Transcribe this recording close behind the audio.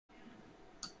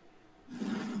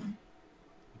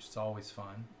which is always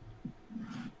fun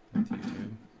with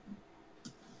YouTube.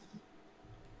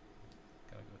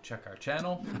 Gotta go check our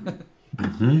channel.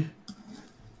 Mm-hmm.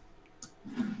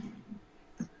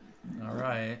 All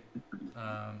right.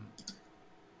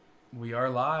 We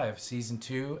are live, season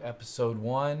 2, episode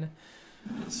 1.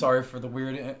 Sorry for the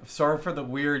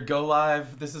weird go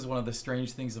live. This is one of the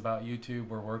strange things about YouTube.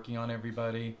 We're working on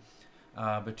everybody.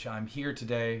 But I'm here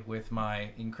today with my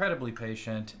incredibly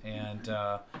patient and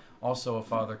also a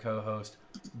father co-host.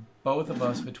 Both of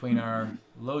us, between our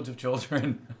loads of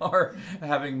children, are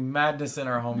having madness in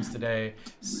our homes today.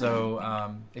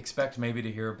 So expect maybe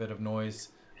to hear a bit of noise,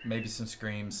 maybe some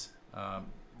screams.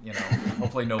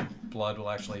 Hopefully no blood will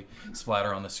actually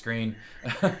splatter on the screen.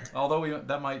 Although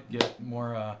that might get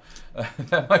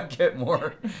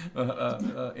more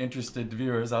interested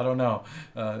viewers. I don't know,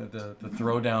 the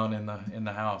throwdown in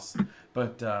the house.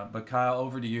 But Kyle,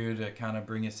 over to you to kind of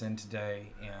bring us in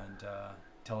today and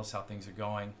tell us how things are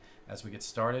going as we get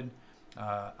started.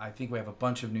 I think we have a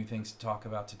bunch of new things to talk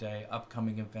about today,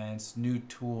 upcoming events, new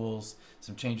tools,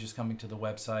 some changes coming to the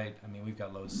website. I mean, we've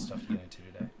got loads of stuff to get into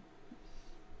today.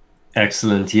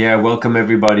 Excellent. Yeah, welcome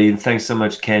everybody. And thanks so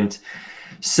much, Kent.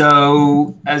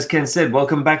 So, as Ken said,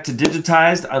 welcome back to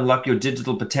Digitized, Unlock Your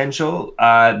Digital Potential.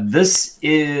 This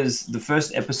is the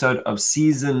first episode of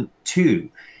season 2.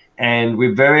 And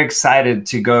we're very excited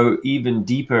to go even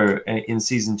deeper in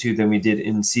season 2 than we did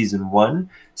in season 1.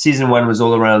 Season 1 was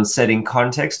all around setting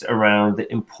context around the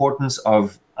importance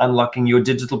of unlocking your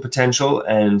digital potential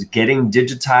and getting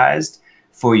digitized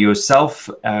for yourself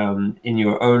in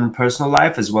your own personal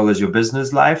life as well as your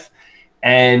business life.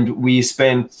 And we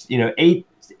spent,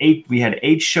 we had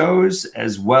 8 shows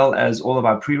as well as all of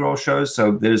our pre-roll shows.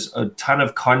 So there's a ton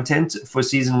of content for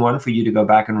season 1 for you to go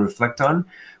back and reflect on,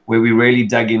 where we really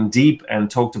dug in deep and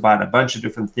talked about a bunch of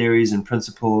different theories and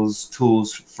principles,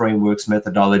 tools, frameworks,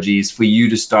 methodologies for you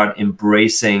to start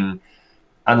embracing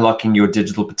unlocking your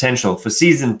digital potential. For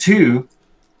season 2,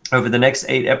 over the next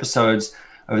 8 episodes,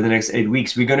 over the next 8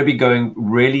 weeks, we're going to be going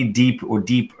really deep or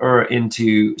deeper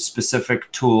into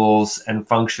specific tools and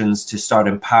functions to start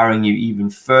empowering you even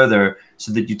further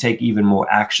so that you take even more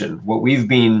action. What we've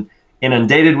been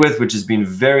inundated with, which has been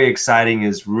very exciting,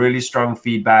 is really strong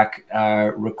feedback,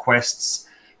 requests,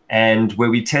 and where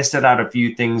we tested out a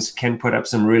few things. Ken put up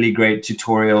some really great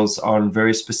tutorials on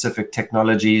very specific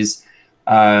technologies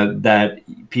that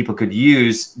people could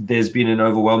use. There's been an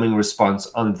overwhelming response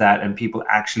on that and people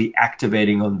actually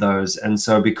activating on those. And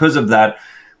so because of that,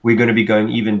 we're going to be going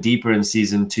even deeper in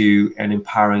season 2 and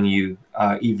empowering you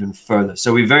even further.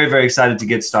 So we're very, very excited to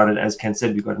get started. As Ken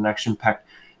said, we've got an action-packed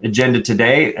agenda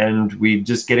today, and we're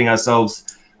just getting ourselves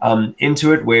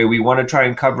into it, where we want to try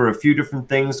and cover a few different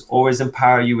things, always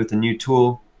empower you with a new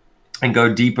tool and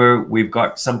go deeper. We've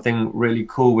got something really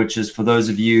cool, which is for those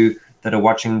of you that are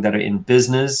watching that are in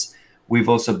business. We've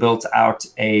also built out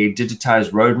a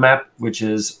digitized roadmap, which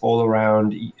is all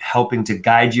around helping to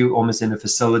guide you almost in a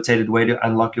facilitated way to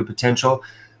unlock your potential.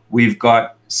 We've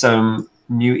got some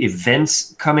new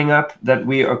events coming up that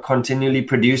we are continually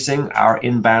producing. Our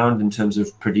inbound in terms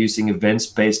of producing events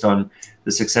based on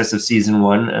the success of season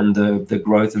 1 and the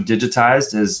growth of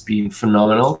Digitized has been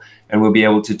phenomenal. And we'll be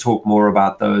able to talk more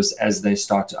about those as they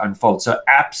start to unfold. So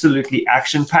absolutely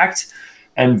action-packed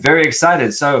and very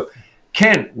excited. So,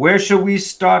 Ken, where should we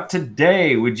start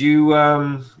today? Would you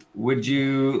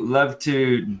love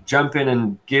to jump in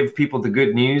and give people the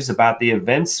good news about the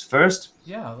events first?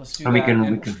 Yeah, let's do and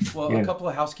that. A couple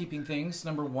of housekeeping things.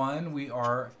 Number 1, we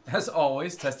are, as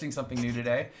always, testing something new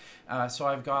today. So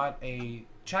I've got a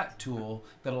chat tool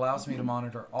that allows me to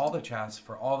monitor all the chats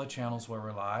for all the channels where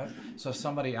we're live. So if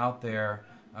somebody out there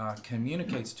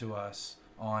communicates to us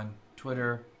on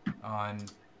Twitter, on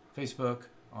Facebook,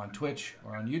 on Twitch,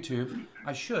 or on YouTube,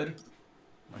 I should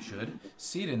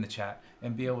see it in the chat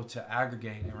and be able to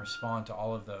aggregate and respond to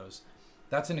all of those.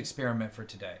 That's an experiment for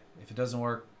today. If it doesn't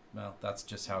work, well, that's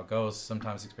just how it goes.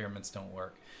 Sometimes experiments don't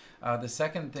work. The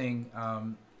second thing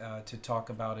to talk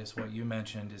about is what you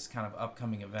mentioned, is kind of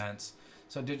upcoming events.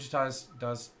 So Digitized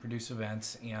does produce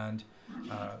events, and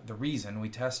the reason we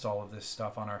test all of this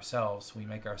stuff on ourselves, we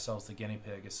make ourselves the guinea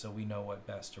pig, is so we know what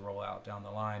best to roll out down the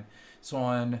line. So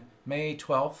on May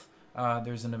 12th,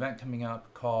 there's an event coming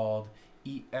up called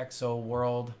EXO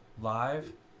World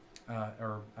Live,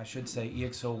 or I should say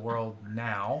EXO World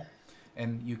Now.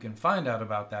 And you can find out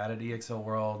about that at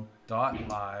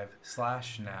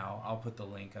exoworld.live/now. I'll put the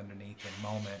link underneath in a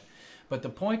moment. But the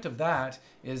point of that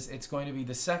is it's going to be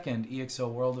the second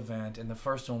EXO World event, and the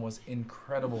first one was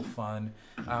incredible fun.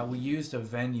 We used a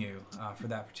venue for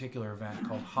that particular event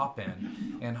called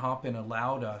Hopin, and Hopin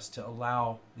allowed us to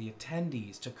allow the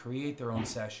attendees to create their own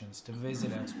sessions, to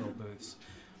visit expo booths,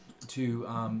 to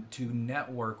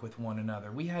network with one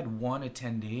another. We had one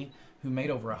attendee who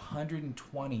made over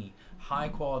 120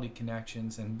 high-quality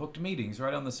connections and booked meetings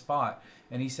right on the spot.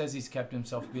 And he says he's kept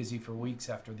himself busy for weeks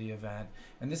after the event.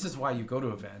 And this is why you go to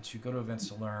events. You go to events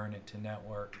to learn and to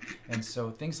network. And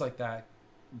so things like that,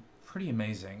 pretty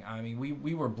amazing. I mean,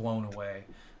 we were blown away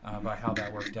by how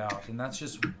that worked out. And that's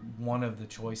just one of the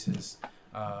choices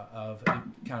of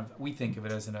we think of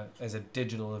it as a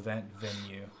digital event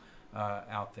venue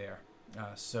out there.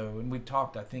 And we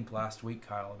talked, I think, last week,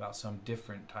 Kyle, about some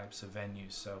different types of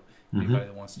venues. So anybody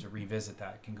that wants to revisit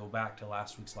that can go back to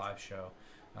last week's live show,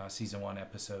 season 1,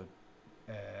 episode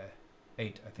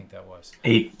 8, I think that was.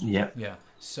 8, yeah. Yeah.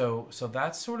 So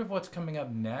that's sort of what's coming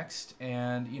up next.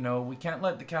 And, we can't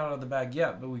let the cat out of the bag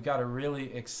yet, but we've got a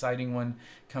really exciting one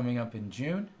coming up in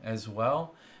June as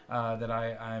well that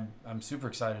I'm super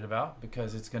excited about,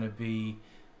 because it's going to be...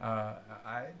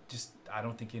 I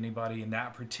don't think anybody in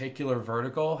that particular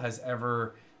vertical has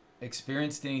ever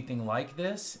experienced anything like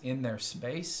this in their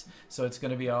space. So it's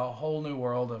going to be a whole new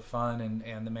world of fun,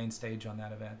 and the main stage on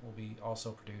that event will be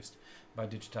also produced by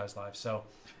Digitized Live. So,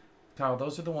 Kyle,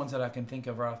 those are the ones that I can think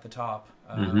of right off the top.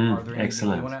 Are there anything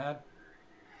you want to add?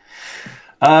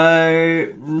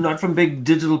 Not from big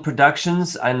digital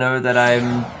productions. I know that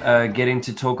I'm getting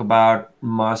to talk about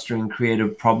mastering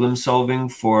creative problem solving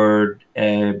for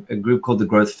a group called the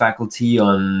Growth Faculty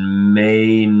on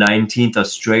May 19th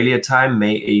Australia time,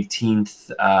 May 18th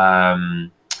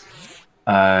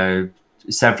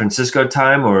San Francisco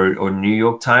time or New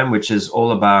York time, which is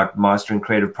all about mastering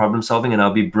creative problem solving. And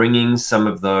I'll be bringing some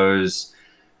of the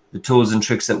tools and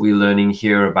tricks that we're learning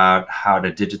here about how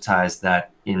to digitize that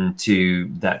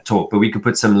into that talk. But we could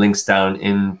put some links down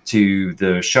into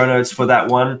the show notes for that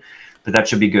one, but that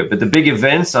should be good. But the big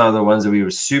events are the ones that we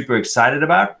were super excited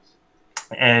about.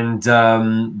 And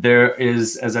there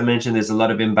is, as I mentioned, there's a lot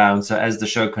of inbound. So as the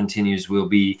show continues, we'll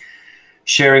be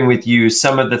sharing with you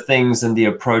some of the things and the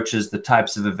approaches, the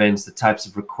types of events, the types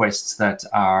of requests that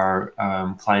our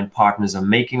client partners are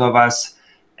making of us,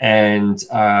 and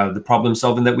the problem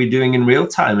solving that we're doing in real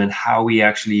time, and how we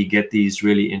actually get these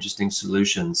really interesting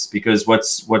solutions. Because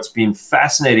what's been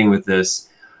fascinating with this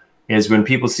is when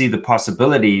people see the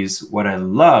possibilities, what I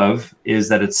love is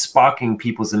that it's sparking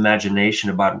people's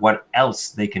imagination about what else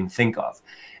they can think of.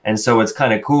 And so it's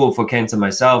kind of cool for Kent and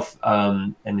myself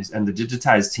and the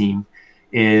Digitized team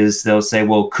is they'll say,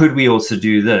 well, could we also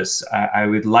do this? I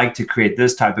would like to create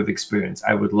this type of experience.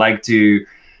 I would like to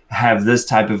have this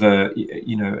type of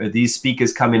these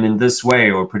speakers come in this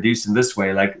way or produce in this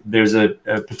way. Like there's a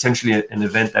potentially an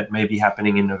event that may be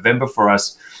happening in November for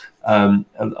us, a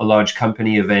large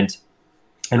company event.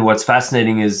 And what's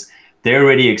fascinating is they're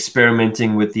already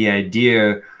experimenting with the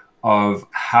idea of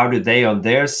how do they on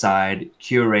their side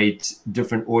curate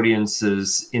different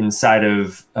audiences inside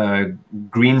of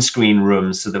green screen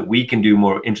rooms so that we can do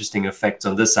more interesting effects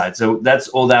on this side. So that's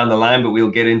all down the line, but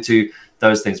we'll get into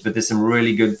those things. But there's some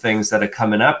really good things that are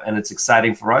coming up, and it's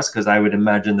exciting for us because I would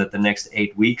imagine that the next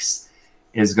 8 weeks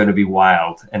is going to be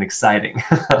wild and exciting.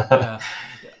 Yeah.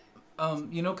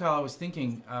 Kyle, I was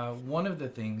thinking one of the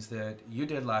things that you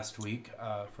did last week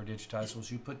for Digitized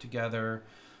was you put together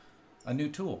a new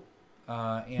tool.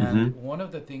 And one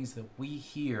of the things that we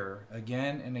hear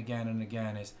again and again and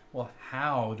again is, well,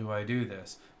 how do I do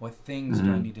this? What things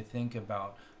do I need to think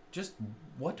about? Just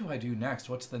what do I do next?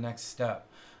 What's the next step?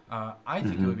 I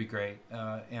think it would be great.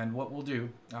 And what we'll do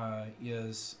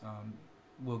is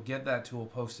we'll get that tool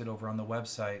posted over on the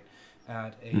website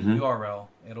at a URL.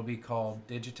 It'll be called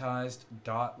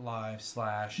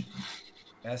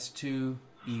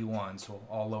Digitized.live/s2e1. So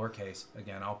all lowercase.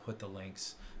 Again, I'll put the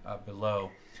links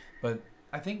below. But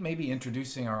I think maybe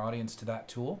introducing our audience to that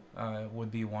tool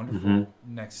would be a wonderful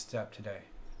next step today.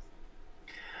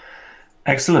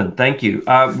 Excellent. Thank you.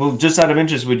 Well, just out of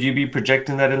interest, would you be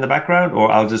projecting that in the background,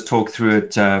 or I'll just talk through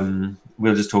it?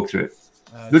 We'll just talk through it.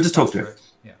 We'll just talk through it.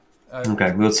 Yeah.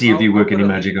 Okay. We'll see if you work any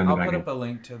magic on the back end. I'll put up a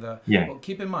link to the... Yeah. Well,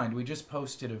 keep in mind, we just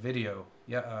posted a video.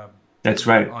 Yeah. That's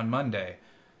right. On Monday.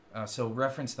 So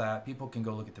reference that. People can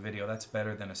go look at the video. That's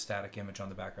better than a static image on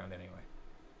the background anyway.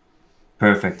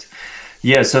 Perfect.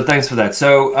 Yeah, so thanks for that.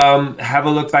 So have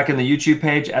a look back in the YouTube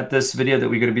page at this video that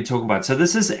we're going to be talking about. So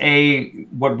this is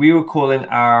what we were calling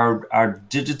our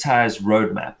Digitized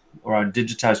Roadmap. or our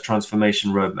digitized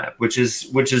transformation roadmap, which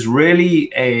is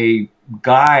really a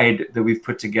guide that we've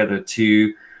put together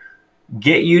to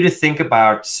get you to think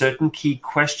about certain key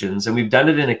questions. And we've done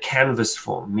it in a canvas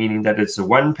form, meaning that it's a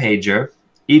one-pager.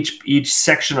 Each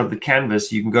section of the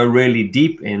canvas you can go really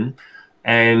deep in,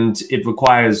 and it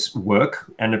requires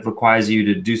work, and it requires you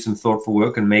to do some thoughtful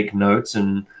work and make notes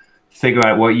and figure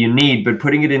out what you need. But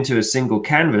putting it into a single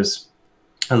canvas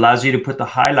allows you to put the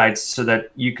highlights so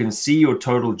that you can see your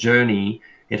total journey.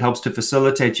 It helps to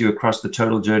facilitate you across the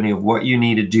total journey of what you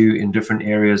need to do in different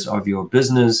areas of your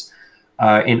business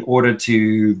in order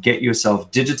to get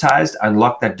yourself digitized,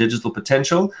 unlock that digital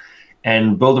potential,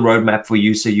 and build a roadmap for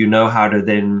you so you know how to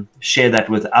then share that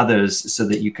with others so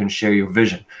that you can share your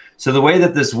vision. So the way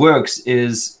that this works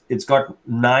is it's got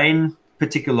 9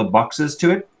 particular boxes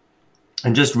to it,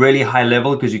 and just really high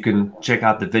level, because you can check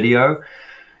out the video.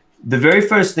 The very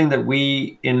first thing that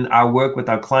we, in our work with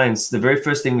our clients, the very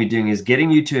first thing we're doing is getting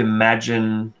you to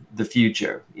imagine the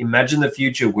future. Imagine the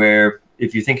future where,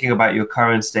 if you're thinking about your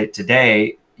current state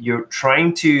today, you're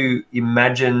trying to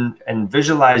imagine and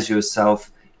visualize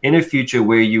yourself in a future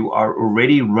where you are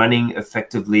already running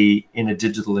effectively in a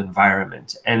digital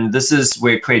environment. And this is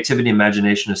where creativity and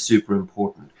imagination is super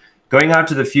important. Going out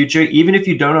to the future, even if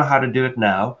you don't know how to do it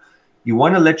now, you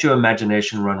want to let your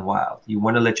imagination run wild. You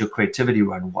want to let your creativity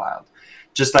run wild.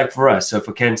 Just like for us. So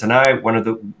for Kent and I,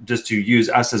 just to use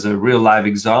us as a real live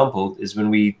example, is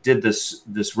when we did this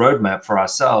roadmap for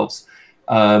ourselves,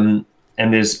 and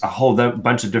there's a whole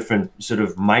bunch of different sort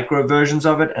of micro versions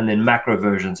of it and then macro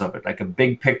versions of it, like a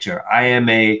big picture. I am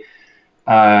a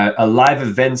live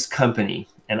events company,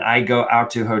 and I go out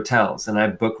to hotels and I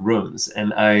book rooms,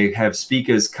 and I have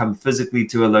speakers come physically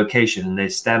to a location and they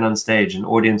stand on stage, and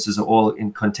audiences are all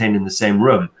contained in the same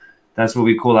room. That's what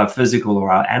we call our physical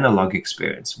or our analog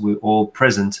experience. We're all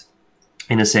present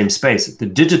in the same space. The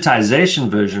digitization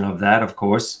version of that, of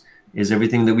course, is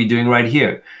everything that we're doing right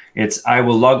here. It's, I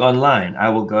will log online. I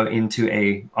will go into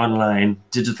a online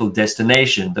digital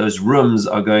destination. Those rooms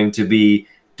are going to be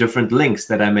different links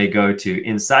that I may go to.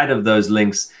 Inside of those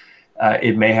links,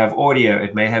 it may have audio,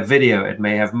 it may have video, it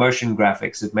may have motion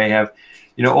graphics, it may have,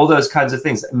 all those kinds of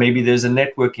things. Maybe there's a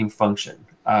networking function,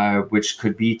 which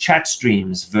could be chat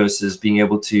streams versus being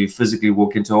able to physically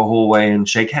walk into a hallway and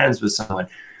shake hands with someone.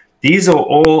 These are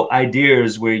all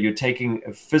ideas where you're taking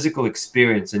a physical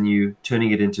experience and you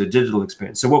turning it into a digital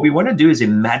experience. So what we want to do is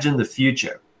imagine the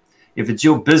future. If it's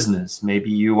your business,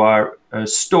 maybe you are a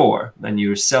store and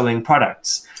you're selling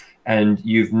products and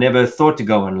you've never thought to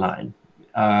go online.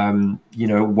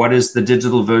 What is the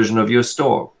digital version of your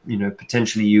store?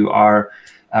 Potentially you are,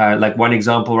 like one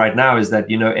example right now is that,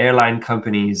 airline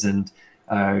companies and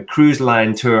cruise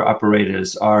line tour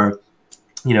operators are,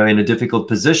 in a difficult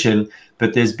position,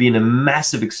 but there's been a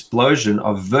massive explosion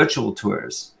of virtual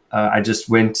tours. I just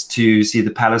went to see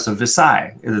the Palace of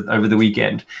Versailles over the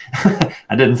weekend.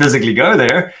 I didn't physically go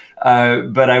there,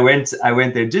 but I went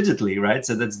there digitally, right?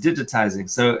 So that's digitizing.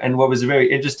 So, and what was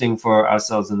very interesting for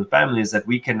ourselves and the family is that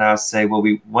we can now say, well,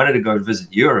 we wanted to go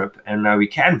visit Europe, and now we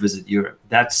can visit Europe.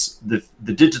 That's the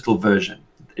digital version.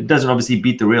 It doesn't obviously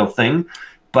beat the real thing,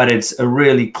 but it's a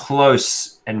really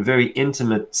close and very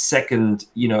intimate second,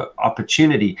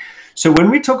 opportunity. So when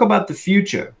we talk about the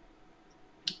future,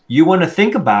 you want to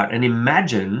think about and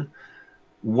imagine,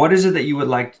 what is it that you would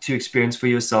like to experience for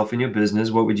yourself in your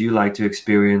business? What would you like to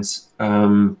experience,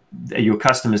 your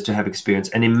customers to have experience?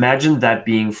 And imagine that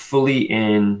being fully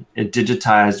in a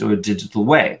digitized or a digital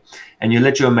way. And you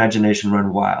let your imagination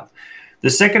run wild. The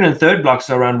second and third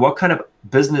blocks are around what kind of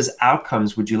business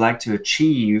outcomes would you like to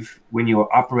achieve when you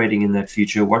are operating in that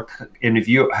future? And if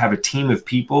you have a team of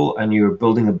people and you're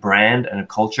building a brand and a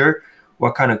culture,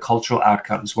 what kind of cultural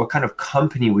outcomes? What kind of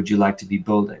company would you like to be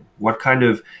building? What kind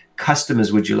of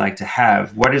customers would you like to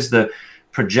have? What is the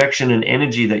projection and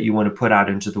energy that you want to put out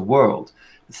into the world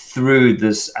through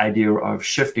this idea of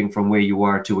shifting from where you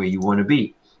are to where you want to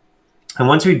be? And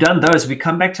once we've done those, we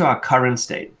come back to our current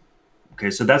state. Okay,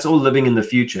 so that's all living in the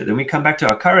future. Then we come back to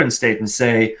our current state and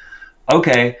say,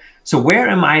 okay, so where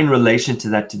am I in relation to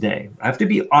that today? I have to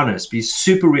be honest, be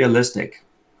super realistic.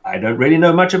 I don't really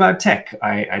know much about tech.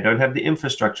 I don't have the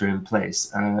infrastructure in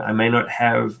place. I may not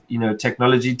have,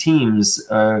 technology teams,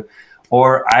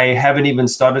 or I haven't even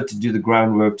started to do the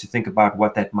groundwork to think about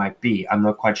what that might be. I'm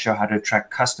not quite sure how to attract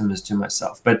customers to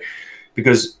myself, but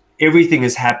because everything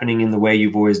is happening in the way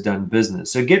you've always done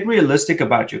business. So get realistic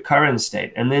about your current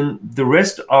state. And then the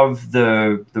rest of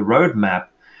the roadmap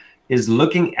is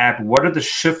looking at what are the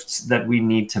shifts that we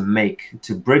need to make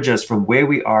to bridge us from where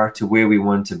we are to where we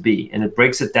want to be. And it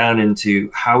breaks it down into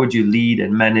how would you lead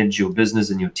and manage your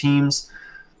business and your teams?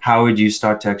 how would you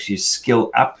start to actually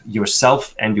skill up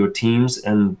yourself and your teams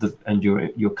and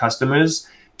your customers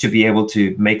to be able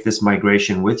to make this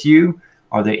migration with you?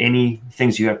 Are there any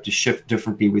things you have to shift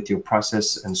differently with your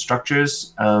process and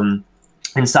structures?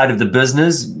 Inside of the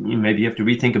business, maybe you have to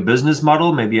rethink a business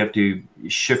model. Maybe you have to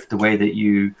shift the way that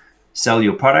you sell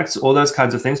your products, all those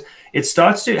kinds of things. It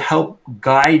starts to help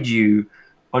guide you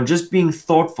on just being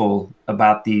thoughtful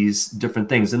about these different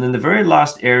things. And then the very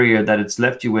last area that it's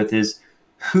left you with is,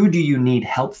 who do you need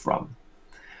help from?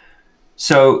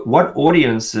 So what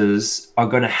audiences are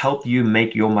going to help you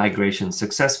make your migration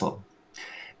successful?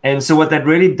 And so what that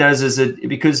really does is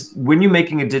because when you're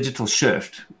making a digital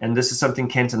shift, and this is something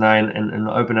Kent and I, and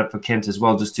I'll open up for Kent as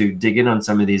well, just to dig in on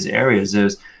some of these areas,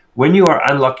 is when you are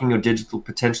unlocking your digital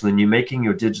potential and you're making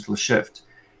your digital shift,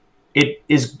 it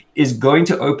is going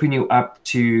to open you up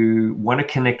to want to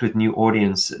connect with new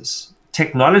audiences.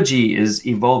 Technology is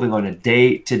evolving on a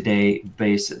day-to-day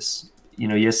basis. You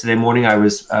know, yesterday morning I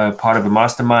was part of a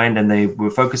mastermind and they were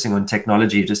focusing on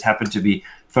technology. It just happened to be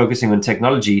focusing on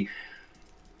technology.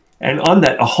 And on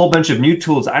that, a whole bunch of new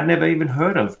tools I'd never even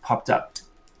heard of popped up.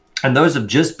 And those have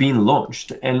just been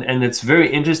launched. And it's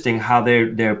very interesting how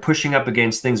they're pushing up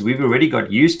against things we've already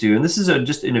got used to. And this is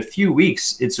just in a few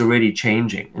weeks, it's already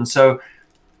changing. And so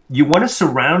you want to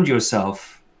surround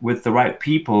yourself with the right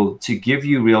people to give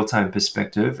you real-time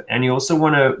perspective. And you also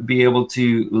want to be able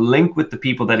to link with the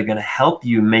people that are going to help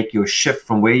you make your shift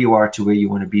from where you are to where you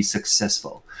want to be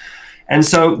successful. And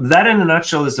so that in a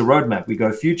nutshell is the roadmap. We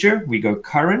go future, we go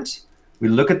current, we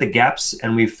look at the gaps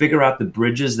and we figure out the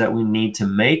bridges that we need to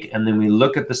make. And then we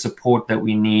look at the support that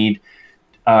we need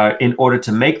in order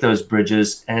to make those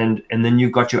bridges. And then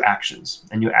you've got your actions,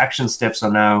 and your action steps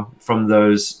are now from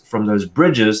those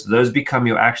bridges, those become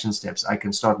your action steps. I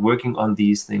can start working on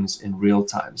these things in real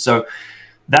time. So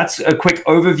that's a quick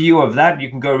overview of that. You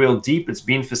can go real deep. It's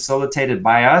being facilitated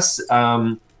by us.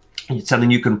 It's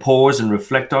something you can pause and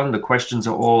reflect on. The questions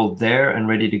are all there and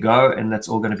ready to go, and that's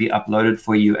all going to be uploaded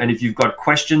for you. And if you've got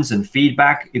questions and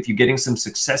feedback, if you're getting some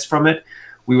success from it,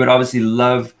 we would obviously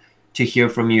love to hear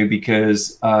from you,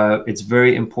 because it's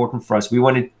very important for us. We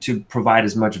wanted to provide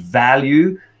as much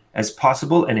value as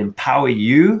possible and empower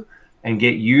you and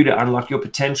get you to unlock your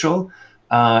potential.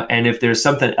 And if there's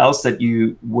something else that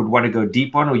you would want to go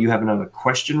deep on, or you have another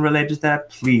question related to that,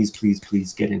 please, please,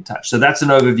 please get in touch. So that's an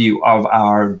overview of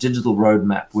our digital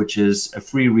roadmap, which is a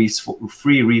free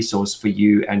resource for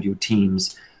you and your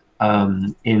teams.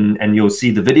 And you'll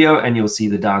see the video and you'll see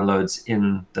the downloads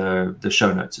in the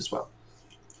show notes as well.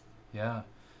 Yeah.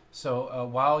 So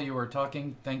while you were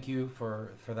talking, thank you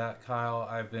for that, Kyle.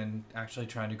 I've been actually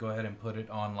trying to go ahead and put it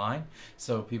online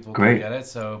so people can get it.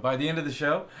 So by the end of the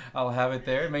show, I'll have it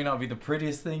there. It may not be the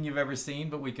prettiest thing you've ever seen,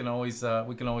 but we can always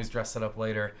dress it up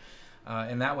later.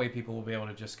 And that way people will be able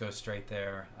to just go straight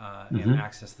there and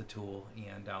access the tool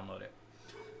and download it.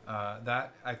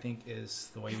 That, I think, is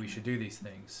the way we should do these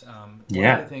things. One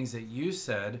of the things that you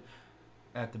said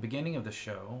at the beginning of the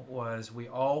show was we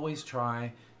always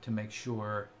try to make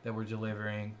sure that we're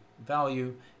delivering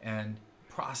value and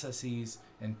processes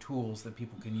and tools that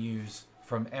people can use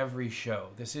from every show.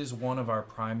 This is one of our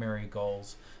primary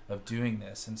goals of doing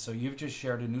this. And so you've just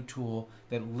shared a new tool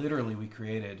that literally we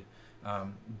created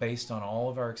based on all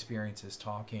of our experiences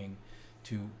talking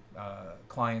to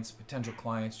clients, potential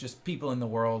clients, just people in the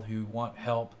world who want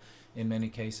help in many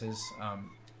cases.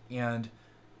 And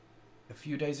a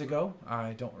few days ago,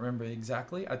 I don't remember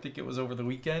exactly, I think it was over the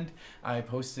weekend, I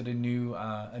posted a new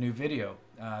video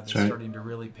that's starting to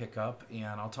really pick up, and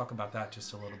I'll talk about that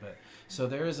just a little bit. So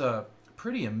there is a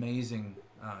pretty amazing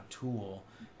tool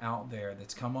out there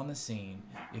that's come on the scene.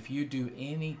 If you do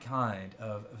any kind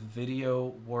of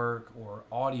video work or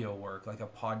audio work, like a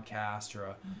podcast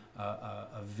or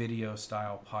a video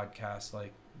style podcast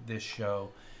like this show,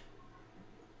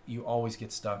 you always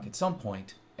get stuck at some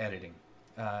point editing.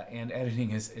 And editing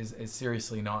is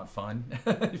seriously not fun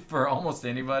for almost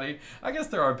anybody. I guess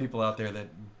there are people out there that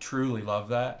truly love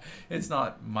that. It's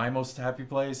not my most happy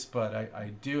place, but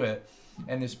I do it.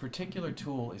 And this particular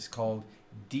tool is called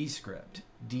Descript,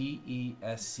 Descript.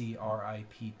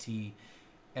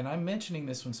 And I'm mentioning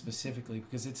this one specifically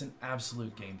because it's an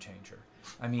absolute game changer.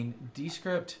 I mean,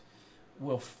 Descript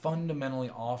will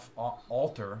fundamentally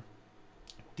alter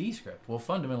the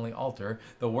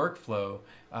workflow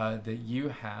that you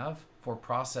have for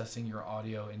processing your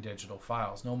audio and digital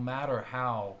files, no matter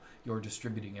how you're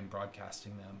distributing and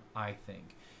broadcasting them, I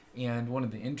think. And one of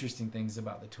the interesting things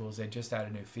about the tool is they just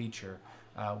added a new feature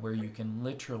where you can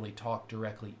literally talk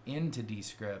directly into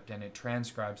Descript and it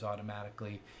transcribes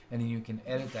automatically, and then you can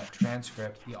edit that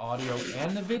transcript, the audio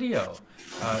and the video,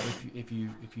 if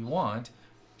you want.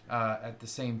 at the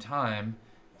same time.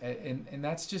 And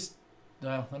that's just,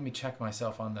 let me check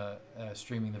myself on the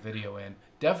streaming the video in.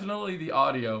 Definitely the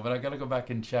audio, but I got to go back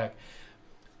and check.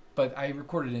 But I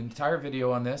recorded an entire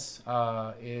video on this.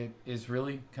 It is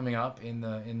really coming up in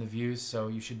the views, so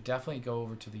you should definitely go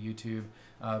over to the YouTube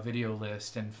video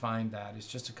list and find that. It's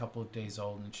just a couple of days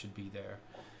old and it should be there.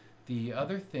 The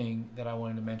other thing that I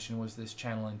wanted to mention was this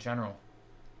channel in general.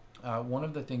 One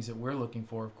of the things that we're looking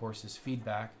for, of course, is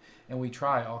feedback, and we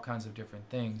try all kinds of different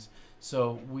things.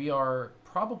 So we are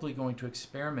probably going to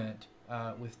experiment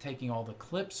with taking all the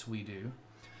clips we do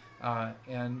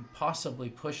and possibly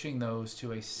pushing those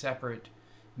to a separate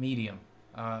medium.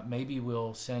 Maybe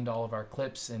we'll send all of our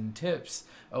clips and tips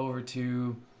over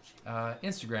to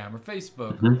Instagram or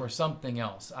Facebook or something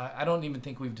else. I don't even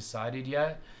think we've decided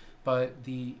yet, but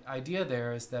the idea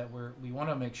there is that we want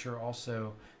to make sure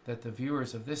also that the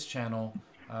viewers of this channel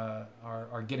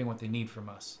are getting what they need from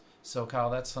us. So Kyle,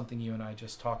 that's something you and I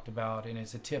just talked about, and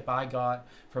it's a tip I got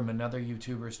from another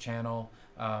YouTuber's channel.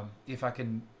 If I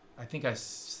can, I think I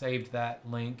saved that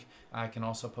link. I can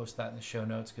also post that in the show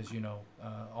notes, because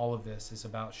all of this is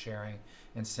about sharing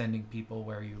and sending people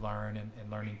where you learn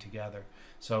and learning together.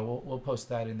 So we'll post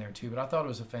that in there too. But I thought it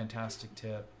was a fantastic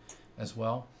tip as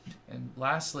well. And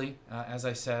lastly, as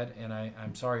I said, and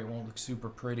I'm sorry it won't look super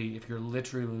pretty. If you're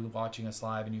literally watching us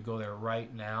live and you go there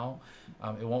right now,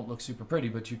 it won't look super pretty,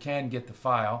 but you can get the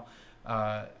file.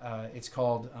 It's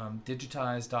called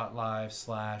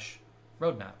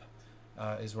Digitized.live/roadmap.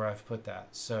 Is where I've put that.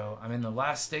 So I'm in the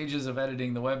last stages of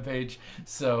editing the webpage.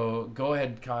 So go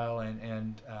ahead, Kyle,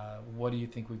 and what do you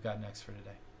think we've got next for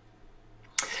today?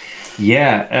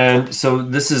 Yeah, so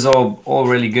this is all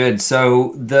really good.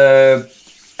 So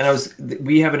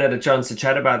we haven't had a chance to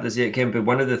chat about this yet, Ken, but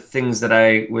one of the things that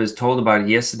I was told about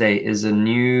yesterday is a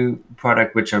new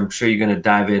product, which I'm sure you're going to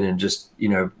dive in and just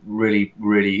really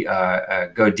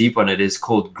go deep on. It is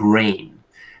called Grain.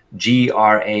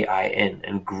 Grain.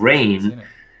 And Grain,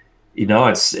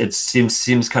 it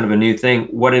seems kind of a new thing.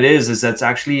 What it is that's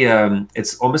actually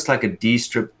it's almost like a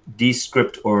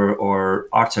Descript or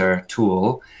Otter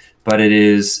tool, but it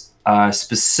is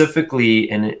specifically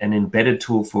an embedded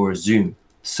tool for Zoom.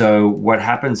 So what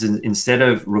happens is, instead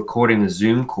of recording a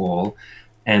Zoom call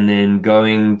and then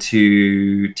going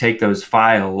to take those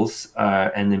files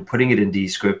and then putting it in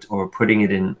Descript or putting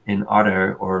it in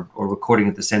Otter or recording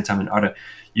at the same time in Otter,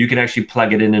 you can actually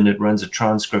plug it in and it runs a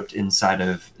transcript inside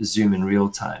of Zoom in real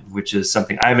time, which is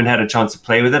something I haven't had a chance to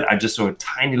play with it. I just saw a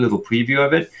tiny little preview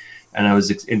of it, and I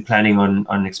was planning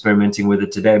on experimenting with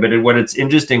it today. But what it's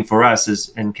interesting for us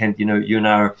is, and Kent, you and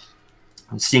I are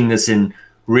seeing this in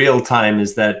real time,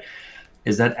 is that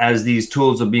as these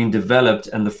tools are being developed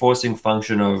and the forcing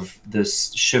function of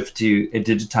this shift to a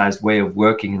digitized way of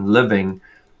working and living,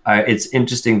 it's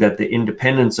interesting that the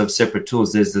independence of separate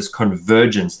tools, there's this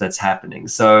convergence that's happening.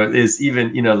 So there's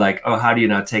even, like, oh, how do you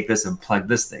now take this and plug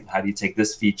this thing? How do you take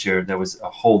this feature that was a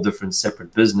whole different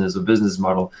separate business or business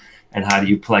model, and how do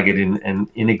you plug it in and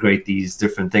integrate these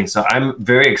different things? So I'm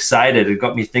very excited. It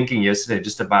got me thinking yesterday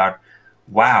just about,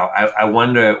 wow, I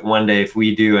wonder one day if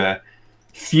we do a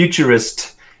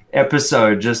futurist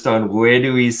episode just on where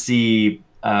do we see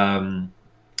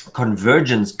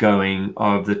convergence going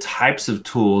of the types of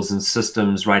tools and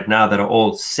systems right now that are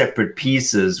all separate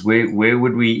pieces. Where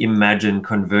would we imagine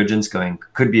convergence going?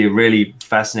 Could be a really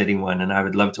fascinating one, and I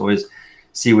would love to always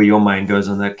see where your mind goes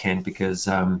on that, Ken, because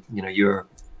you're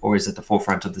always at the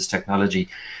forefront of this technology.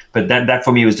 But that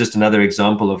for me was just another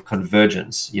example of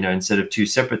convergence. Instead of two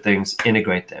separate things,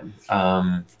 integrate them,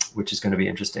 which is going to be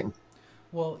interesting.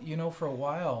 Well, for a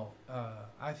while,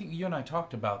 I think you and I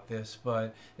talked about this,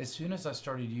 but as soon as I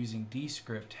started using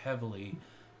Descript heavily,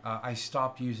 I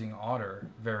stopped using Otter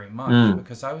very much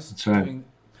because I was doing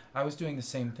the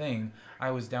same thing.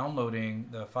 I was downloading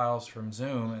the files from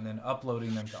Zoom and then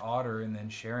uploading them to Otter and then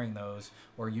sharing those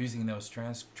or using those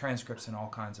transcripts in all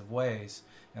kinds of ways.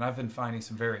 And I've been finding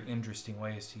some very interesting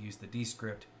ways to use the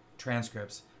Descript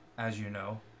transcripts, as you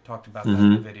know. Talked about that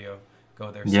in the video.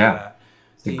 Go there, see that.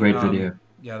 It's a great video.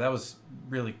 Yeah, that was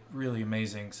really, really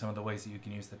amazing, some of the ways that you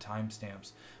can use the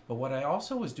timestamps. But what I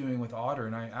also was doing with Otter,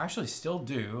 and I actually still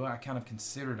do, I kind of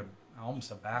consider it almost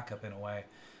a backup in a way,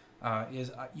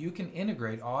 is you can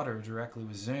integrate Otter directly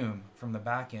with Zoom from the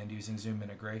back end using Zoom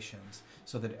integrations,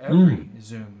 so that every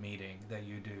Zoom meeting that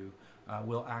you do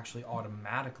will actually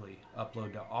automatically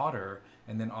upload to Otter,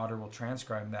 and then Otter will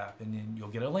transcribe that, and then you'll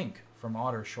get a link from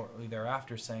Otter shortly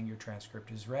thereafter saying your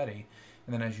transcript is ready.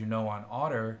 And then, as you know, on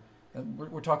Otter,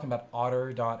 we're talking about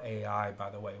otter.ai, by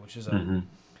the way, which is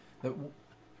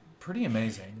pretty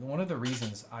amazing. One of the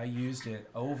reasons I used it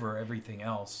over everything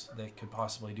else that could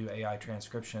possibly do AI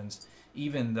transcriptions,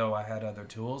 even though I had other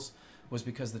tools, was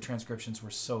because the transcriptions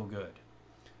were so good.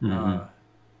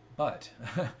 But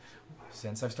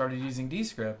since I've started using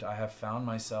Descript, I have found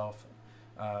myself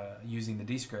using the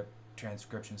Descript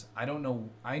transcriptions. I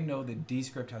know that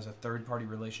Descript has a third-party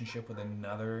relationship with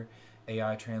another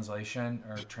AI translation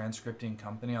or transcripting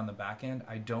company on the back end.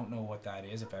 I don't know what that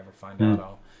is. If I ever find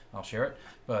out, I'll share it.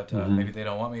 But maybe they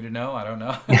don't want me to know. I don't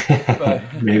know.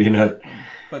 But, maybe not.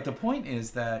 But the point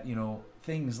is that,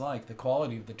 things like the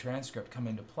quality of the transcript come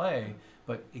into play.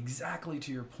 But exactly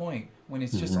to your point, when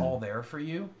it's just all there for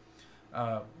you,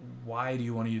 why do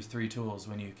you want to use 3 tools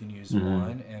when you can use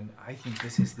one? And I think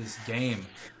this is this game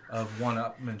of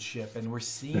one-upmanship, and we're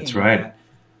seeing that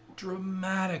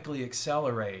dramatically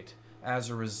accelerate as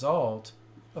a result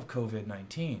of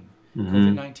COVID-19.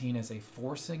 COVID-19 is a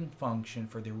forcing function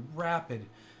for the rapid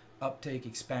uptake,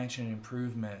 expansion, and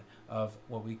improvement of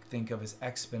what we think of as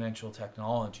exponential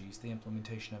technologies, the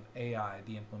implementation of AI,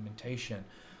 the implementation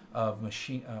of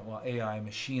AI,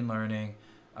 machine learning,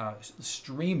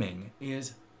 streaming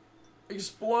is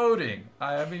exploding.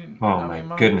 I mean, my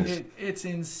goodness, it's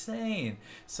insane.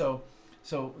 So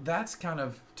that's kind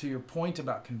of to your point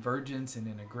about convergence and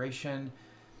integration.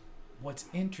 What's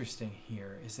interesting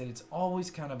here is that it's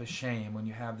always kind of a shame when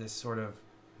you have this sort of,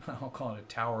 I'll call it a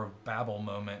Tower of Babel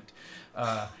moment.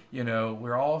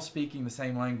 We're all speaking the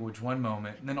same language one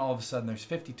moment, and then all of a sudden there's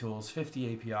 50 tools,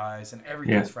 50 APIs, and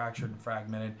everything's fractured and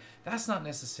fragmented. That's not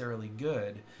necessarily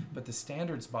good, but the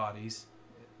standards bodies,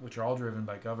 which are all driven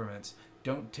by governments,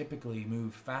 don't typically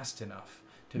move fast enough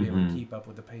to be able to keep up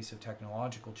with the pace of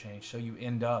technological change. So you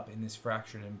end up in this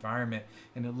fractured environment,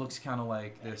 and it looks kind of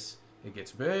like this. It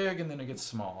gets big and then it gets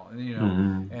small, and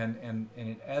and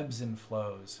it ebbs and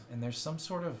flows. And there's some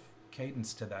sort of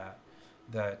cadence to that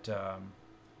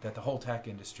the whole tech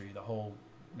industry,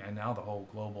 and now the whole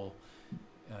global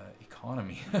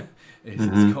economy is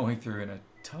going through in a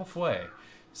tough way.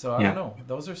 So I don't know.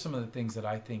 Those are some of the things that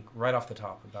I think right off the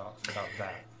top about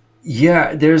that.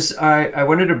 Yeah, I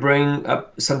wanted to bring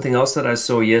up something else that I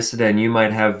saw yesterday, and you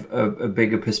might have a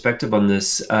bigger perspective on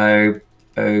this.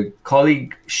 A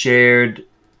colleague shared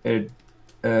a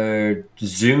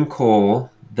Zoom call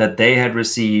that they had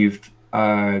received,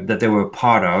 that they were a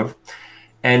part of.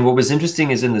 And what was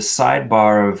interesting is in the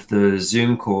sidebar of the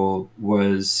Zoom call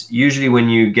was usually when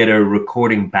you get a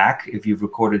recording back, if you've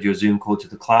recorded your Zoom call to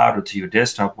the cloud or to your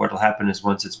desktop, what will happen is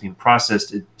once it's been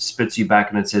processed, it spits you back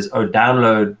and it says, oh,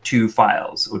 download 2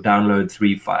 files or download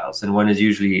 3 files. And one is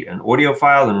usually an audio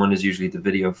file and one is usually the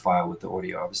video file with the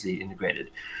audio obviously integrated.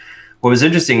 What was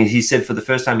interesting is he said for the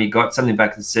first time he got something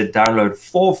back that said download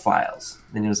 4 files.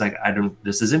 And he was like,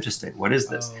 this is interesting. What is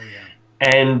this? Oh, yeah.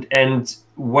 And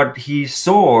what he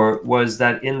saw was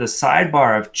that in the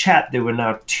sidebar of chat, there were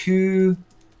now 2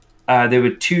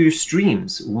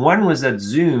 streams. One was that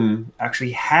Zoom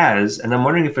actually has, and I'm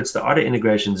wondering if it's the auto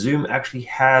integration, Zoom actually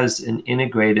has an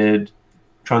integrated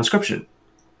transcription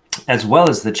as well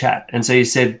as the chat. And so he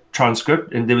said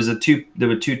transcript, and there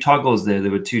were 2 toggles there.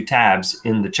 There were 2 tabs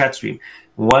in the chat stream.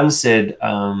 One said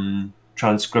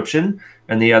transcription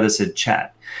and the other said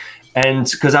chat. And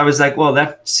because I was like, well,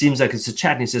 that seems like it's a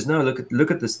chat. And he says, no, look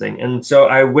at this thing. And so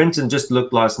I went and just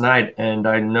looked last night, and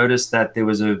I noticed that there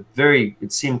was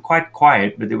it seemed quite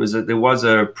quiet, but there was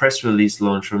a press release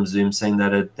launch from Zoom saying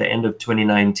that at the end of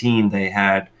 2019, they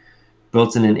had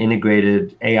built in an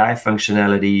integrated AI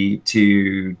functionality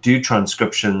to do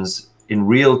transcriptions in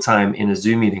real time in a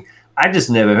Zoom meeting. I just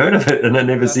never heard of it, and I'd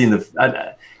never seen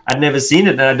I'd never seen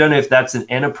it. And I don't know if that's an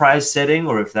enterprise setting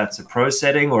or if that's a pro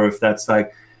setting or if that's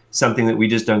like something that we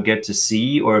just don't get to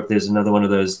see, or if there's another one of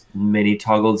those many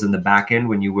toggles in the back end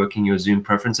when you're working your Zoom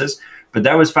preferences. But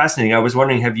that was fascinating. I was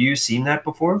wondering, have you seen that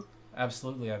before?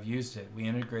 Absolutely, I've used it. We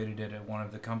integrated it at one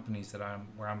of the companies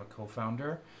where I'm a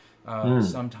co-founder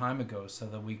some time ago, so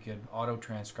that we could auto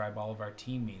transcribe all of our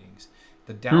team meetings.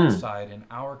 The downside in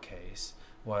our case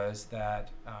was that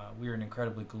we were an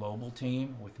incredibly global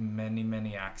team with many,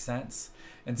 many accents.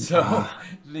 And so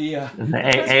the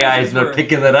AI is not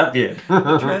picking that up yet.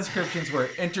 The transcriptions were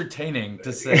entertaining,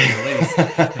 to say the least.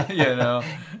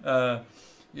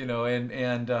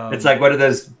 And it's like one of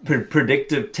those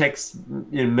predictive text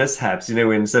mishaps,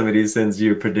 when somebody sends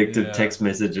you a predictive text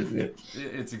message.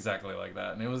 It's exactly like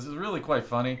that. And it was really quite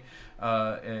funny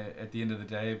at the end of the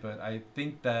day. But I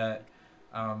think that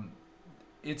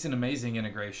it's an amazing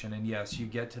integration. And yes, you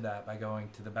get to that by going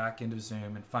to the back end of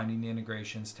Zoom and finding the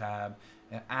integrations tab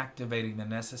and activating the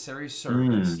necessary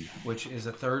service, which is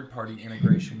a third-party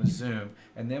integration with Zoom.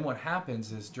 And then what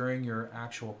happens is during your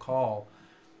actual call,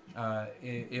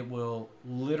 it will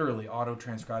literally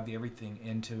auto-transcribe everything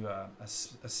into a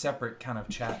separate kind of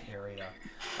chat area.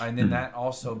 And then that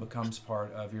also becomes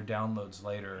part of your downloads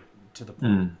later to the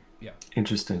point. Yeah.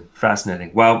 Interesting.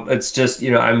 Fascinating. Well, it's just,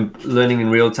 I'm learning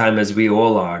in real time as we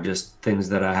all are, just things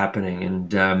that are happening.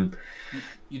 And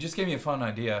you just gave me a fun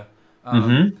idea.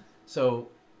 So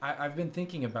I've been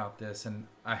thinking about this, and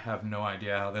I have no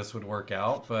idea how this would work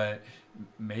out, but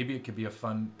maybe it could be a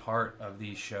fun part of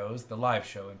these shows, the live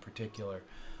show in particular.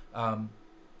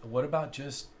 What about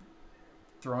just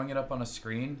throwing it up on a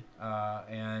screen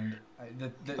and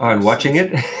watching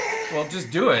it? Well,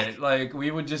 just do it. Like,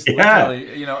 we would just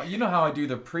literally, you know how I do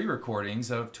the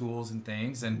pre-recordings of tools and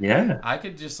things, and I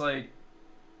could just like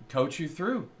coach you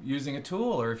through using a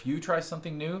tool, or if you try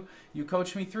something new, you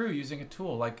coach me through using a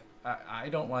tool. Like, I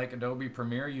don't like Adobe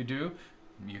Premiere. You do.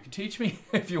 You could teach me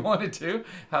if you wanted to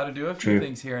how to do a few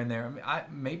things here and there. I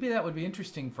mean, maybe that would be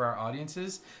interesting for our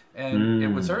audiences, and it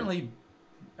would certainly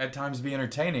at times be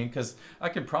entertaining, because I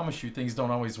can promise you things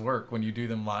don't always work when you do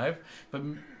them live, but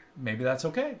maybe that's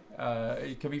okay.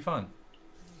 It could be fun.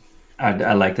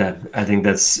 I like that. I think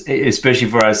that's especially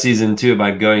for our season 2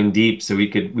 about going deep. So we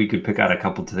could pick out a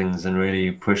couple of things and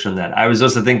really push on that. I was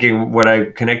also thinking what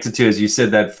I connected to, as you said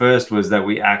that first, was that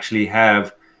we actually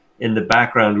have in the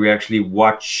background, we actually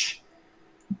watch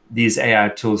these AI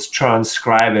tools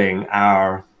transcribing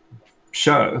our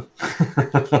show,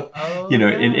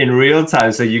 in real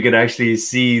time. So you could actually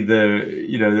see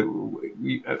it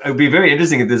would be very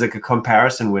interesting if there's like a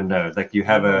comparison window. Like you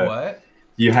have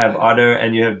you have Otter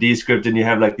and you have Descript and you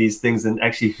have like these things, and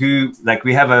actually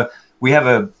we have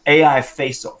a AI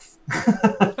face-off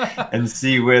and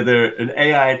see whether an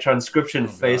AI transcription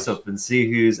face-off and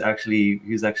see who's actually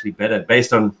better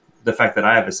based on the fact that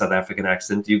I have a South African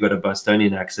accent. You got a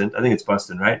Bostonian accent. I think it's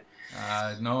Boston, right?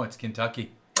 No, it's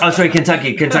Kentucky. Oh, sorry,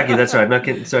 Kentucky. That's right. Not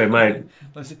sorry, my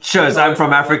shows. I'm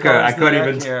from Africa. I can't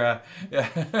even.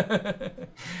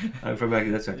 I'm from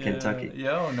Africa. That's right, Kentucky.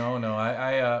 No.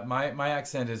 My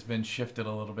accent has been shifted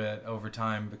a little bit over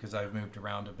time because I've moved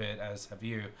around a bit, as have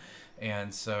you,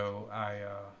 and so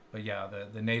But yeah,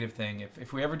 the native thing.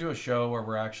 If we ever do a show where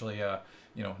we're actually,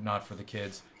 not for the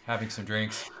kids, having some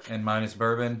drinks, and mine is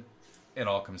bourbon, it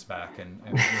all comes back, and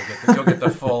you'll get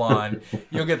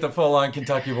the full on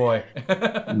Kentucky boy.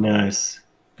 Nice.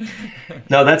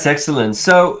 No, that's excellent.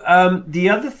 So the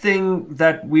other thing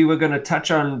that we were going to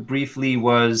touch on briefly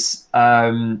was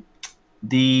I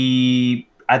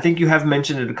think you have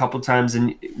mentioned it a couple of times,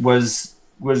 and was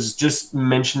just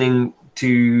mentioning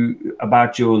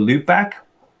about your loopback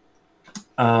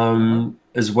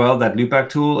as well, that loopback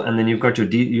tool, and then you've got your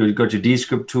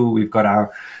Descript tool. We've got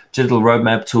our digital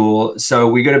roadmap tool. So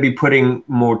we're going to be putting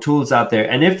more tools out there.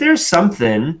 And if there's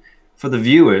something for the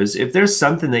viewers, if there's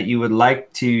something that you would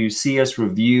like to see us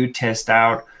review, test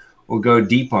out, or go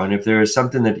deep on, if there is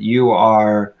something that you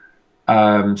are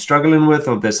struggling with,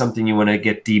 or if there's something you want to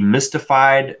get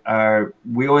demystified,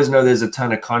 we always know there's a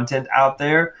ton of content out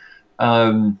there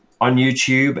on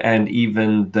YouTube, and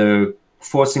even the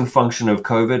forcing function of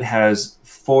COVID has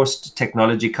forced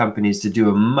technology companies to do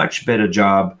a much better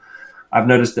job. I've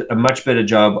noticed a much better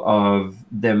job of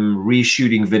them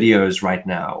reshooting videos right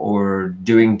now, or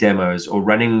doing demos, or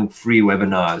running free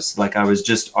webinars. Like I was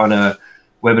just on a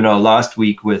webinar last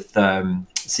week with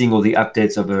seeing all the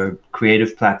updates of a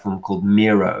creative platform called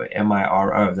Miro,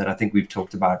 M-I-R-O, that I think we've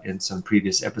talked about in some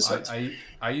previous episodes.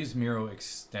 I use Miro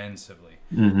extensively.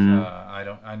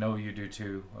 I know you do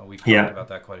too. We've talked about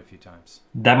that quite a few times.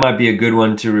 That might be a good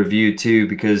one to review too,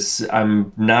 because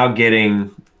I'm now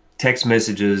getting text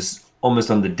messages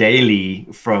almost on the daily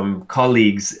from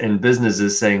colleagues and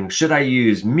businesses saying, should I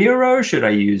use Miro? Should I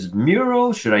use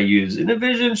Mural? Should I use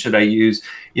Innovision? Should I use,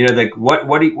 like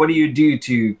what do you do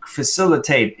to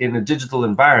facilitate in a digital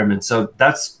environment? So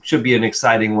that should be an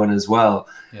exciting one as well,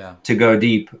 to go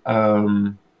deep.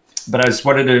 But I just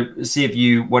wanted to see if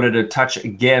you wanted to touch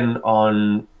again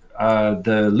on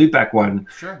the loopback one,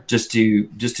 just to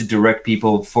direct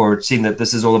people for seeing that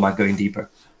this is all about going deeper.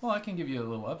 Well, I can give you a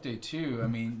little update too. I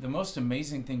mean, the most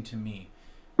amazing thing to me,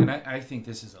 and I think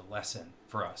this is a lesson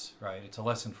for us, right? It's a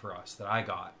lesson for us that I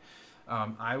got.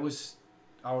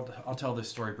 I'll tell this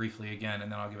story briefly again,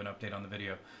 and then I'll give an update on the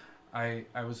video. I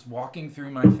was walking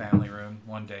through my family room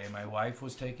one day. My wife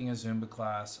was taking a Zumba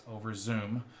class over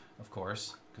Zoom, of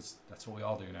course, because that's what we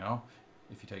all do now,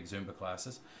 if you take Zumba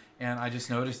classes. And I just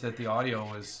noticed that the audio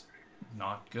was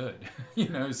not good.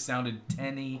 It sounded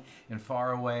tinny and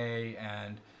far away,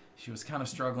 and she was kind of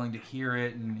struggling to hear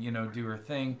it and, do her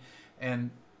thing.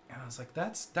 And I was like,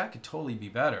 that could totally be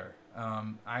better.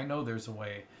 I know there's a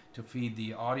way to feed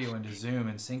the audio into Zoom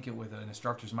and sync it with an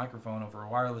instructor's microphone over a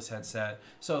wireless headset,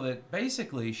 so that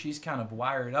basically she's kind of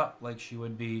wired up like she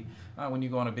would be when you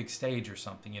go on a big stage or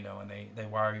something, you know, and they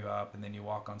wire you up and then you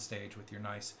walk on stage with your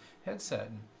nice headset.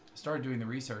 And I started doing the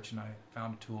research, and I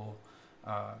found a tool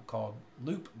called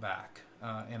Loopback,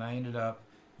 and I ended up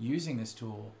using this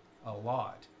tool a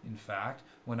lot. In fact,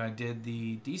 when I did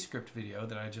the Descript video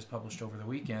that I just published over the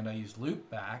weekend, I used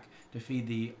Loopback to feed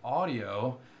the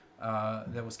audio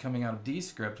that was coming out of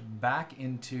Descript back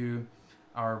into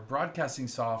our broadcasting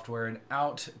software and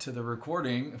out to the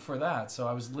recording for that. So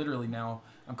I was literally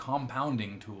I'm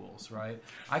compounding tools, right?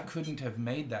 I couldn't have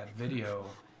made that video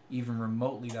even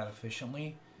remotely that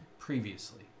efficiently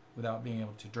previously without being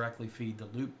able to directly feed the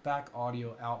Loopback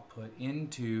audio output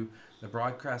into the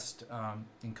broadcast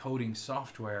encoding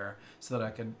software so that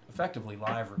I could effectively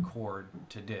live record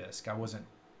to disk. I wasn't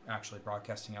actually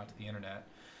broadcasting out to the internet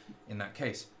in that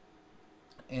case.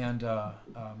 And the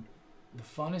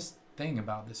funnest thing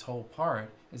about this whole part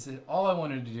is that all I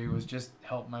wanted to do was just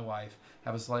help my wife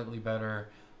have a slightly better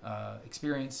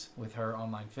experience with her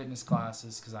online fitness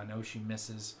classes, because I know she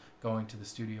misses going to the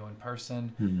studio in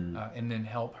person, and then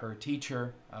help her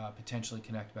teacher potentially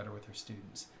connect better with her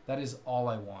students. That is all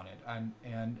I wanted.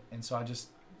 And so I just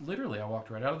literally, I walked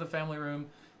right out of the family room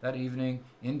that evening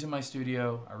into my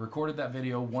studio. I recorded that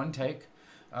video, one take,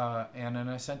 and then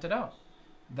I sent it out.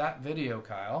 That video,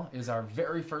 Kyle, is our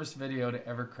very first video to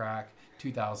ever crack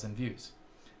 2,000 views.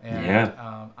 And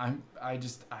I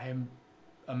am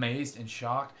amazed and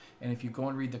shocked. And if you go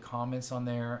and read the comments on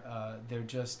there, they're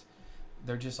just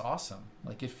awesome.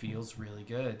 Like, it feels really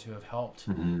good to have helped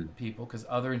people, because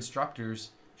other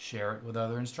instructors share it with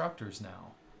other instructors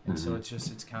now. And so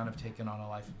it's kind of taken on a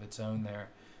life of its own there.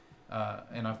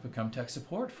 And I've become tech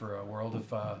support for a world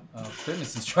of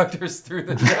fitness instructors through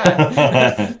the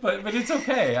chat. but it's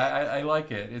okay. I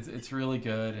like it. It's really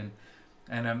good.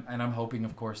 And I'm hoping,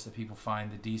 of course, that people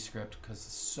find the Descript, because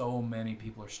so many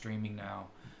people are streaming now.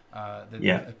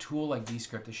 A tool like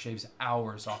Descript that shaves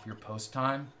hours off your post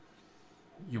time,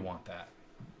 you want that.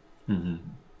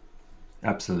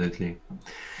 Absolutely.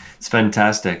 It's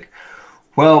fantastic.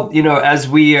 Well, you know, as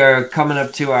we are coming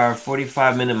up to our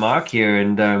 45-minute mark here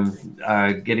and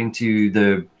getting to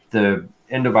the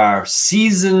end of our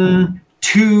season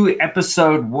 2,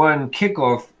 episode 1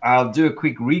 kickoff, I'll do a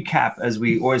quick recap, as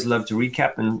we always love to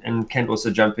recap, and Kent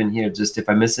also jump in here just if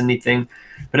I miss anything.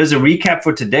 But as a recap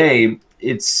for today,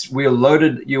 we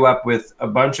loaded you up with a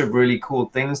bunch of really cool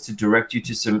things to direct you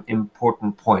to some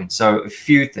important points. So a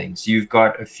few things. You've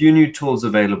got a few new tools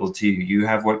available to you. You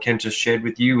have what Kent just shared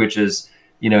with you, which is,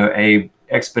 you know, a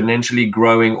exponentially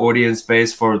growing audience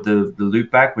base for the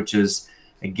Loopback, which is,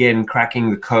 again,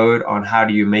 cracking the code on how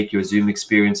do you make your Zoom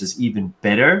experiences even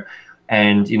better.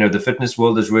 And, you know, the fitness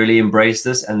world has really embraced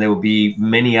this, and there will be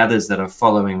many others that are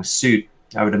following suit.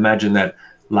 I would imagine that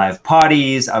live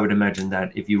parties, I would imagine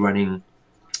that if you're running,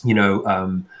 you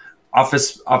know,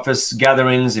 office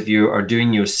gatherings, if you are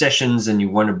doing your sessions and you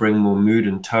want to bring more mood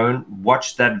and tone,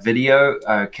 watch that video.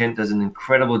 Kent does an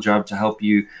incredible job to help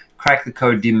you crack the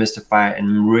code, demystify it,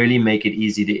 and really make it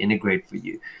easy to integrate for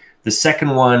you. The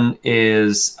second one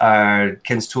is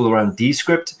Kent's tool around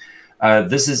Descript.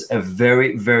 This is a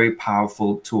very, very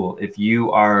powerful tool. If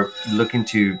you are looking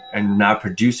to and now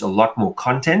produce a lot more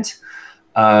content,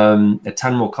 a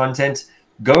ton more content,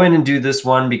 go in and do this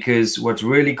one, because what's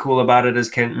really cool about it, as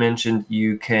Kent mentioned,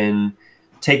 you can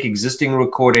take existing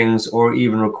recordings or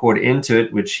even record into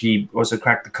it, which he also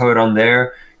cracked the code on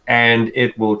there, and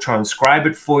it will transcribe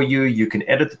it for you. You can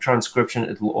edit the transcription.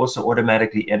 It will also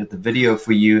automatically edit the video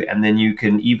for you, and then you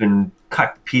can even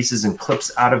cut pieces and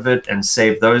clips out of it and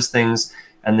save those things,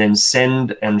 and then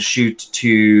send and shoot to,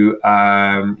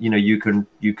 you know, you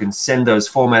can send those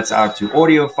formats out to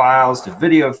audio files, to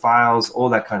video files, all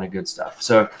that kind of good stuff.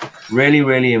 So really,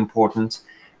 really important.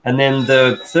 And then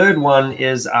the third one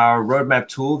is our roadmap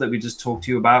tool that we just talked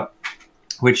to you about,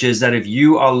 which is that if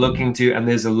you are looking to, and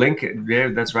there's a link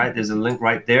there, that's right, there's a link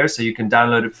right there, so you can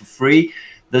download it for free.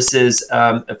 This is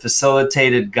a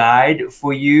facilitated guide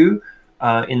for you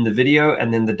in the video,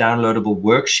 and then the downloadable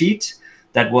worksheet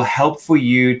that will help for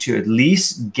you to at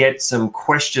least get some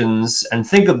questions. And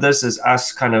think of this as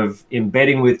us kind of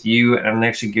embedding with you and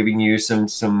actually giving you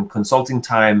some consulting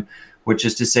time, which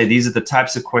is to say, these are the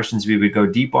types of questions we would go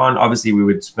deep on. Obviously, we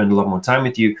would spend a lot more time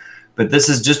with you, but this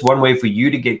is just one way for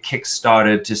you to get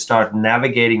kick-started, to start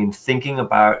navigating and thinking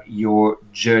about your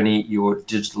journey, your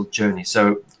digital journey.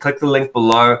 So click the link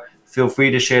below. Feel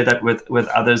free to share that with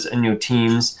others in your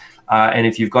teams. And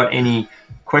if you've got any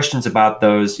questions about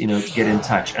those, get in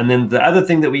touch. And then the other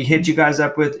thing that we hit you guys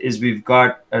up with is we've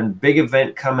got a big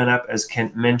event coming up, as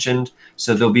Kent mentioned.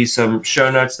 So there'll be some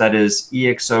show notes. That is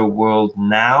EXO World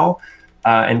Now.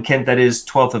 And Kent, that is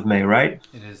 12th of May, right?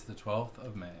 It is the 12th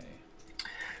of May.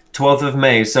 12th of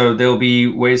May. So there'll be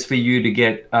ways for you to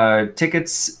get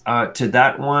tickets to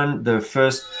that one. The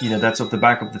first, that's off the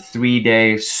back of the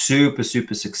 3-day, super,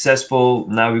 super successful.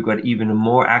 Now we've got even a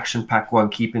more action-packed one,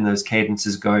 keeping those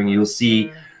cadences going. You'll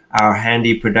see our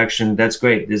handy production. That's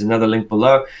great. There's another link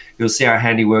below. You'll see our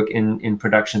handiwork in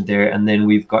production there. And then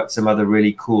we've got some other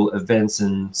really cool events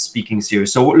and speaking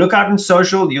series. So look out on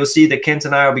social. You'll see that Kent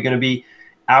and I are going to be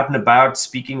out and about,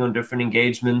 speaking on different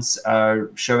engagements,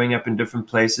 showing up in different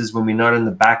places. When we're not in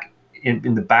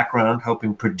the background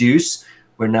helping produce,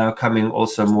 we're now coming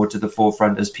also more to the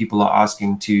forefront as people are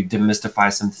asking to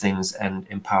demystify some things and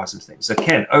empower some things. So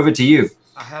Ken, over to you.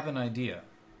 I have an idea.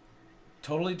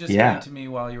 Totally just came to me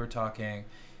while you were talking.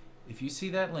 If you see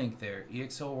that link there,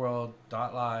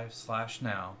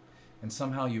 exoworld.live/now, and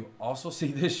somehow you also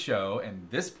see this show and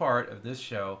this part of this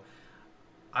show,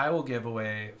 I will give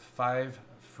away 5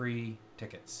 free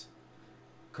tickets,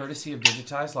 courtesy of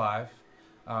Digitized Live.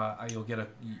 You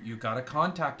got to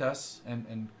contact us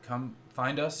and come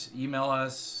find us, email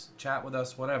us, chat with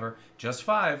us, whatever. Just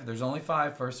 5. There's only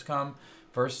 5. First come,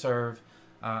 first serve.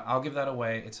 I'll give that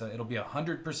away. It'll be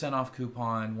 100% off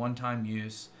coupon, one-time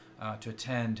use to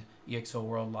attend EXO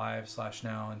World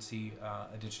Live/now and see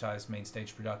a Digitized main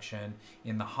stage production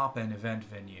in the Hop-In event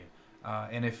venue.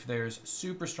 And if there's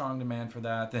super strong demand for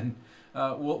that, then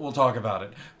we'll talk about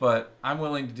it. But I'm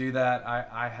willing to do that.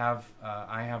 I have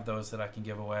those that I can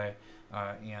give away,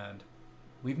 and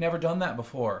we've never done that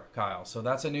before, Kyle. So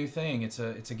that's a new thing. It's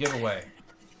a giveaway.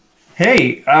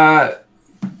 Hey,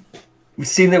 we've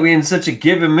seen that we're in such a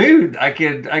given mood. I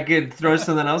could throw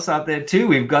something else out there too.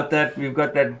 We've got that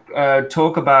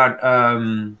talk about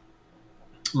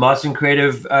mastering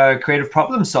creative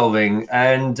problem solving,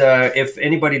 and if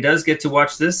anybody does get to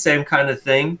watch this same kind of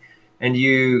thing and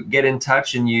you get in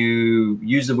touch and you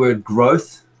use the word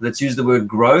growth, let's use the word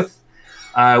growth,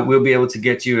 we'll be able to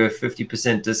get you a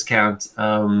 50% discount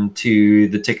to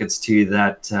the tickets to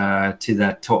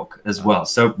that talk as well.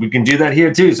 So we can do that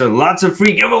here too. So lots of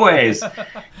free giveaways.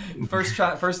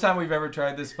 First time we've ever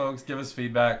tried this, folks. Give us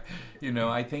feedback.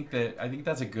 I think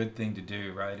that's a good thing to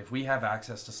do, right? If we have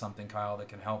access to something, Kyle, that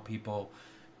can help people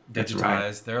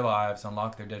digitize their lives,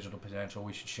 unlock their digital potential,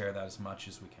 we should share that as much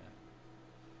as we can.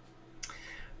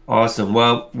 Awesome.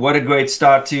 Well, what a great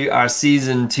start to our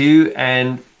season 2.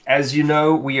 And as you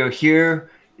know, we are here,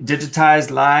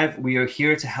 Digitized Live. We are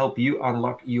here to help you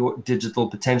unlock your digital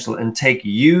potential and take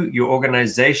you, your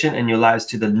organization, and your lives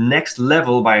to the next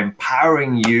level by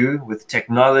empowering you with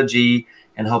technology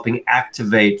and helping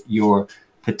activate your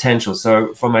potential.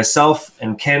 So for myself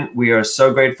and Kent, we are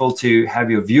so grateful to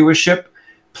have your viewership.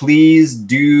 Please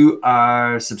do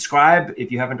subscribe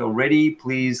if you haven't already.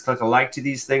 Please click a like to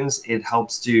these things. It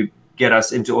helps to get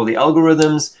us into all the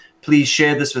algorithms. Please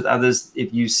share this with others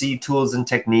if you see tools and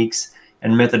techniques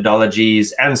and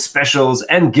methodologies and specials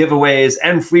and giveaways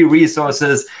and free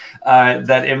resources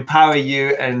that empower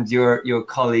you and your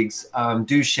colleagues.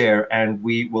 Do share, and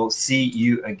we will see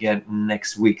you again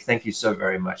next week. Thank you so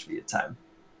very much for your time.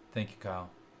 Thank you, Kyle.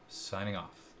 Signing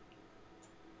off.